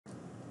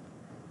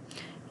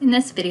In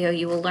this video,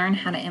 you will learn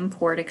how to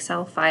import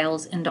Excel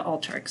files into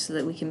Alteryx so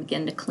that we can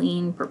begin to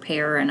clean,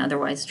 prepare, and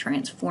otherwise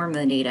transform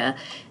the data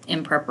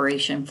in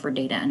preparation for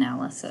data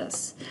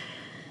analysis.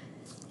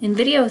 In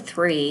video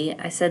 3,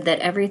 I said that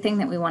everything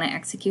that we want to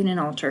execute in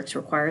Alteryx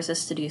requires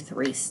us to do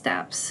 3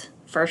 steps.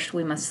 First,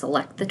 we must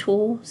select the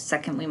tool.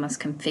 Second, we must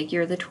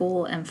configure the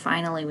tool. And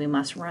finally, we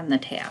must run the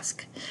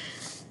task.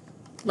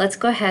 Let's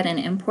go ahead and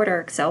import our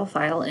Excel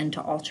file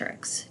into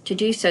Alteryx. To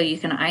do so, you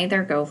can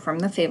either go from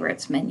the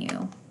Favorites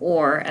menu,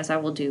 or, as I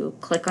will do,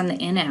 click on the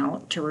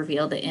In-Out to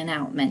reveal the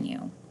In-Out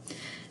menu.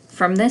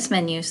 From this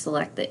menu,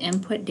 select the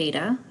Input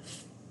Data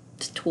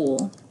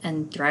tool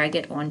and drag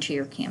it onto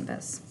your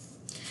canvas.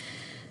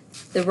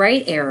 The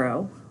right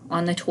arrow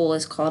on the tool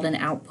is called an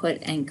Output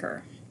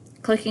Anchor.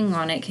 Clicking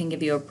on it can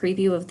give you a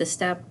preview of the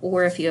step,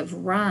 or if you have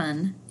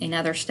run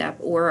another step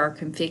or are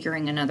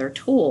configuring another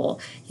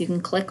tool, you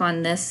can click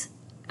on this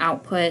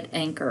output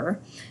anchor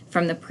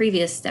from the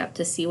previous step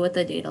to see what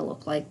the data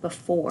look like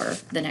before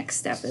the next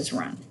step is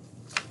run.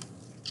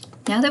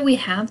 Now that we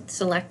have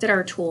selected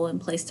our tool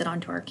and placed it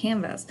onto our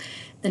canvas,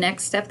 the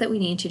next step that we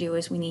need to do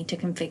is we need to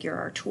configure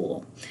our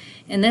tool.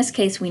 In this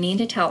case, we need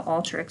to tell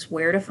Alteryx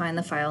where to find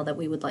the file that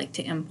we would like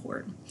to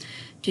import.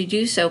 To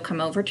do so, come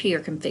over to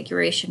your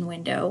configuration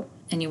window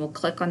and you will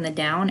click on the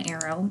down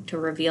arrow to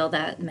reveal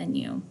that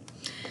menu.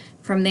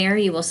 From there,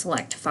 you will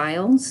select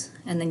Files,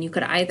 and then you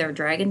could either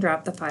drag and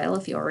drop the file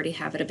if you already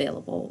have it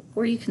available,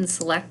 or you can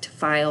select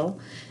File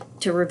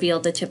to reveal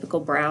the typical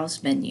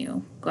Browse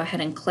menu. Go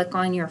ahead and click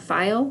on your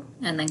file,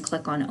 and then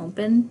click on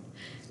Open.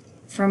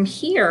 From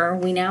here,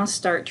 we now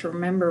start to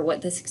remember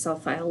what this Excel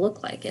file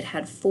looked like. It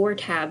had 4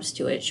 tabs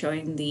to it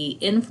showing the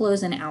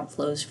inflows and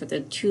outflows for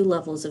the 2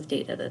 levels of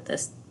data that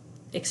this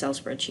Excel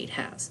spreadsheet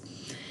has.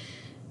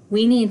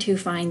 We need to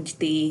find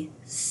the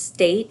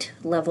state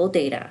level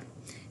data.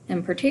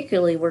 And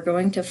particularly, we're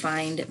going to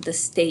find the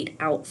state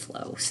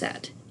outflow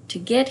set. To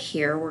get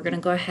here, we're going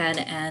to go ahead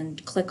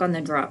and click on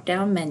the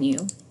drop-down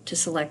menu to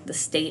select the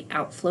state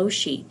outflow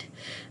sheet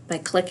by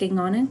clicking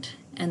on it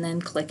and then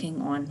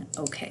clicking on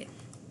OK.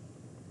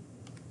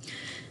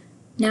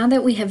 Now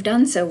that we have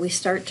done so, we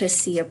start to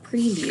see a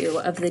preview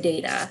of the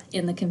data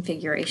in the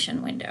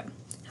configuration window.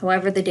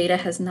 However, the data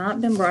has not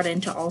been brought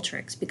into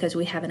Alteryx because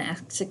we haven't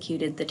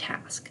executed the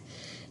task.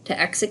 To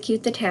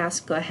execute the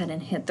task, go ahead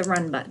and hit the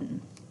Run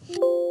button.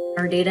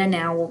 Our data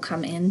now will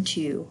come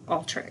into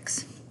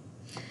Alteryx.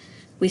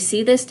 We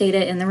see this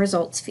data in the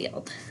results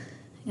field.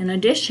 In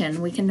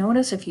addition, we can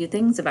notice a few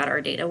things about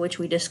our data, which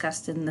we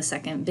discussed in the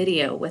second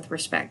video with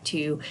respect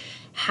to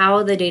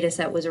how the data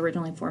set was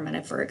originally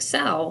formatted for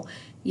Excel,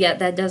 yet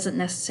that doesn't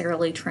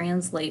necessarily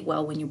translate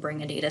well when you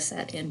bring a data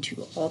set into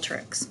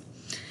Alteryx.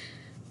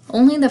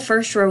 Only the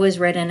first row is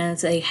written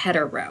as a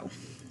header row,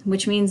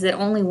 which means that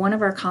only one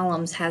of our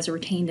columns has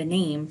retained a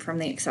name from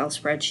the Excel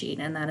spreadsheet,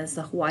 and that is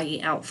the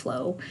Hawaii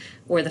outflow,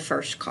 or the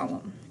first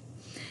column.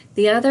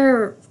 The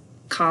other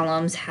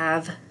columns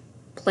have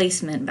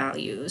placement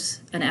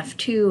values, an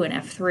F2, an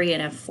F3,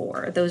 and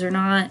F4. Those are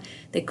not,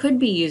 they could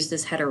be used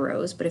as header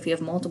rows, but if you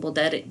have multiple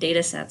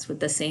data sets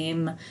with the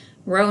same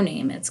row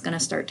name, it's going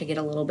to start to get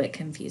a little bit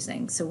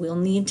confusing. So we'll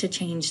need to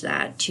change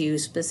that to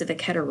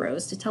specific header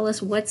rows to tell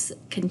us what's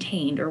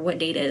contained or what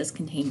data is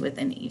contained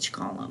within each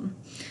column.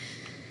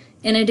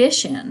 In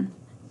addition,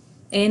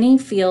 any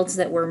fields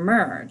that were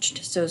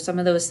merged, so some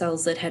of those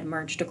cells that had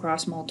merged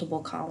across multiple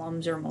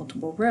columns or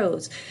multiple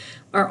rows,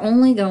 are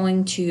only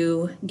going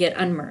to get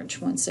unmerged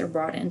once they're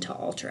brought into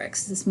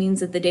Alteryx. This means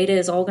that the data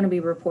is all going to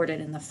be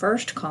reported in the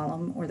first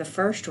column or the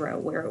first row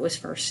where it was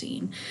first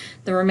seen.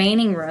 The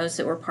remaining rows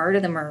that were part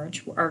of the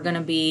merge are going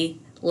to be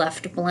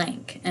left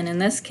blank, and in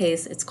this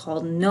case it's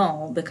called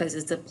null because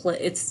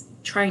it's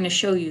trying to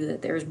show you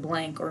that there's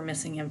blank or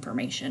missing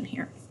information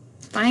here.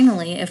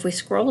 Finally, if we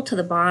scroll to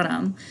the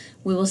bottom,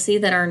 we will see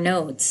that our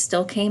notes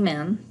still came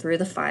in through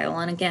the file,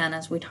 and again,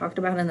 as we talked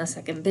about in the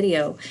second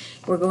video,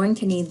 we're going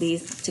to need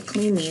these to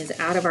clean these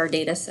out of our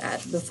data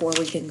set before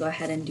we can go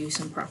ahead and do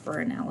some proper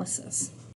analysis.